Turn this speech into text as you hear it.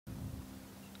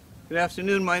Good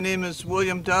afternoon. My name is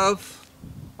William Dove,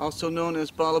 also known as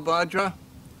Balabhadra,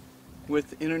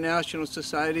 with International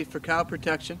Society for Cow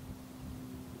Protection.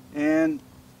 And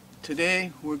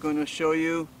today we're going to show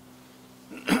you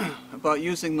about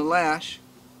using the lash.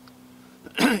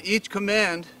 Each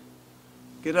command,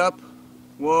 get up,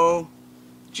 whoa,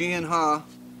 G and ha,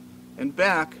 and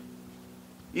back.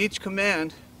 Each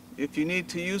command, if you need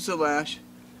to use the lash,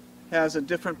 has a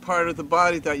different part of the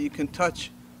body that you can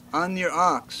touch on your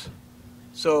ox.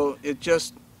 So it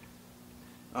just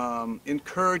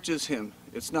encourages him.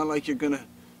 It's not like you're going to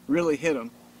really hit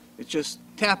him. It's just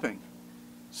tapping.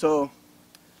 So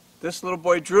this little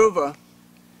boy Dhruva,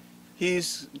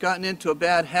 he's gotten into a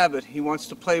bad habit. He wants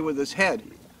to play with his head.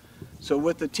 So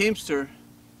with the teamster,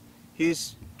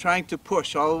 he's trying to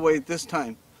push all the way this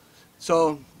time.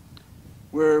 So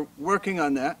we're working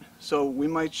on that. So we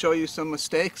might show you some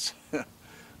mistakes,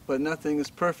 but nothing is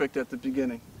perfect at the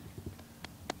beginning.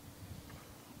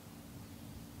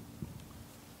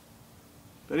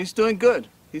 But he's doing good.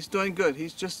 He's doing good.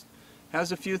 He's just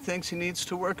has a few things he needs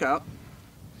to work out.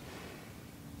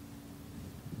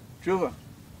 Dhruva,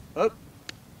 up.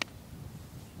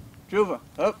 Dhruva,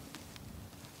 up.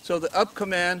 So the up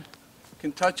command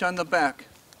can touch on the back.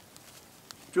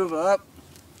 Dhruva, up.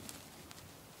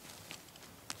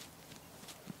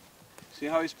 See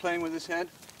how he's playing with his head?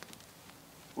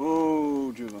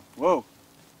 Whoa, Dhruva, whoa.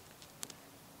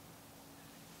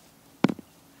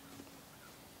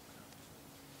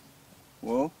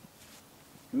 Whoa,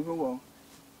 Dhruva, whoa,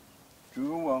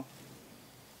 Dhruva, whoa.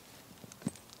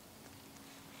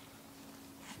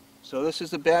 So this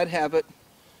is a bad habit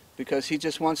because he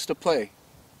just wants to play.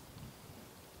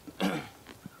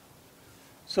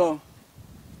 So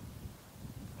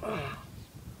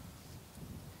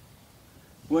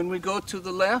when we go to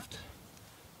the left,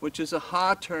 which is a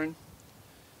ha turn,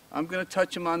 I'm going to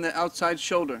touch him on the outside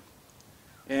shoulder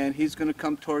and he's going to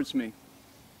come towards me.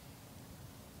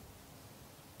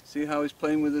 See how he's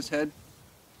playing with his head?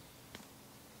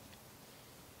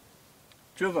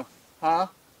 Dhruva,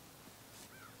 ha.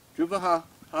 Dhruva, ha.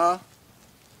 Ha.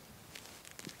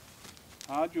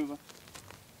 Ha, Dhruva.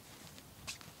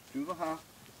 Dhruva, ha.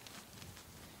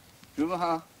 Dhruva,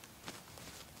 ha.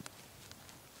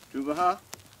 Dhruva, ha.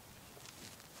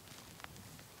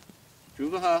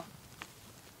 Dhruva, ha.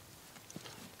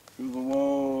 Dhruva,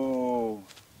 whoa.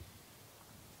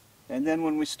 And then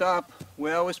when we stop,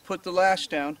 we always put the lash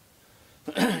down.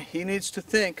 He needs to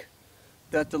think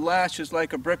that the lash is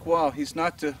like a brick wall. He's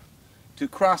not to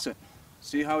cross it.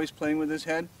 See how he's playing with his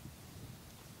head?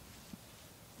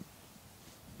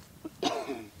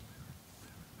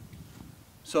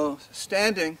 So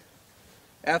standing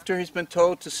after he's been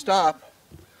told to stop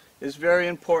is very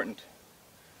important.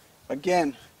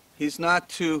 Again, he's not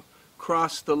to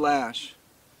cross the lash.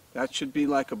 That should be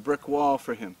like a brick wall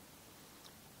for him.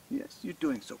 Yes, you're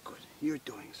doing so good. You're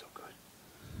doing so good.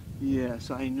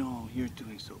 Yes, I know. You're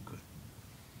doing so good.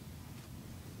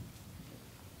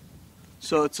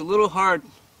 So it's a little hard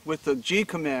with the G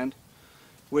command,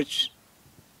 which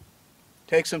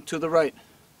takes him to the right,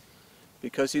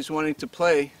 because he's wanting to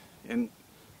play and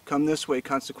come this way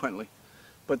consequently.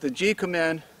 But the G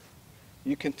command,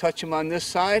 you can touch him on this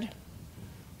side,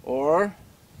 or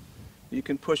you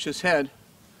can push his head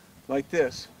like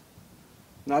this.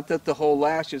 Not that the whole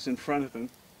lash is in front of him,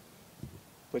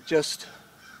 but just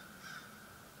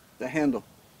the handle.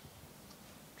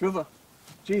 Dhruva,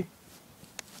 G.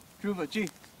 Dhruva, G.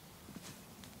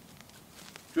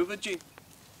 Dhruva, G.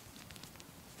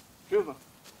 Dhruva,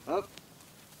 up,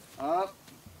 up,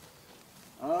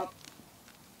 up,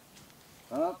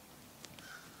 up.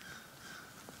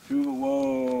 Dhruva,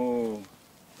 whoa.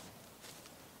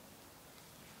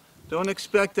 Don't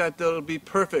expect that it'll be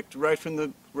perfect right from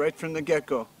the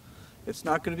get-go. It's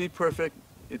not going to be perfect.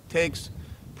 It takes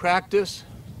practice,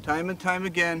 time and time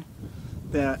again,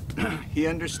 that he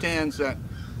understands that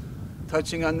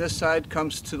touching on this side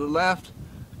comes to the left,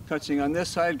 touching on this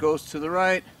side goes to the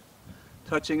right,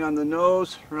 touching on the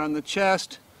nose or on the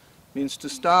chest means to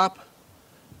stop,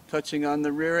 touching on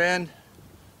the rear end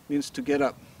means to get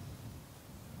up.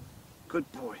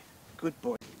 Good boy, good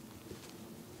boy.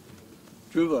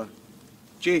 Dhruva,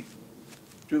 G.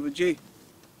 Dhruva, G.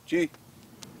 G.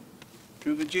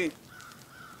 Dhruva, G.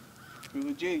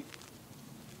 Dhruva, G.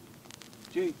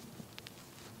 G.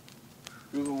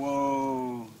 Dhruva,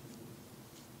 whoa.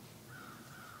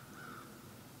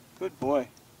 Good boy.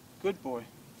 Good boy.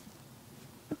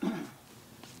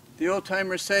 The old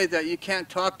timers say that you can't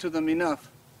talk to them enough.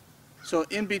 So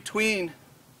in between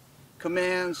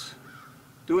commands,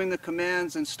 doing the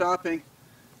commands and stopping,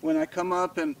 when I come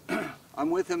up and I'm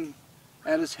with him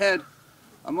at his head,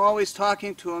 I'm always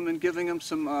talking to him and giving him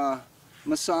some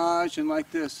massage and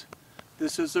like this.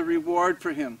 This is a reward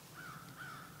for him.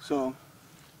 So,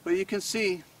 but you can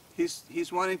see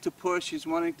he's wanting to push, he's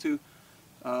wanting to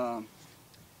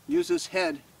use his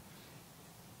head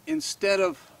instead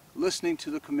of listening to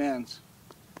the commands.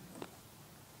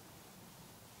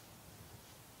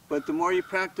 But the more you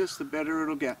practice, the better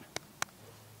it'll get.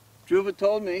 Dhruva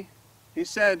told me, he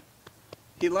said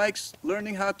he likes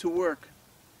learning how to work,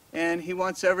 and he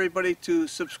wants everybody to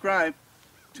subscribe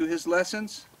to his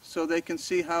lessons so they can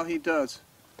see how he does.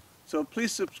 So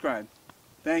please subscribe.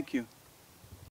 Thank you.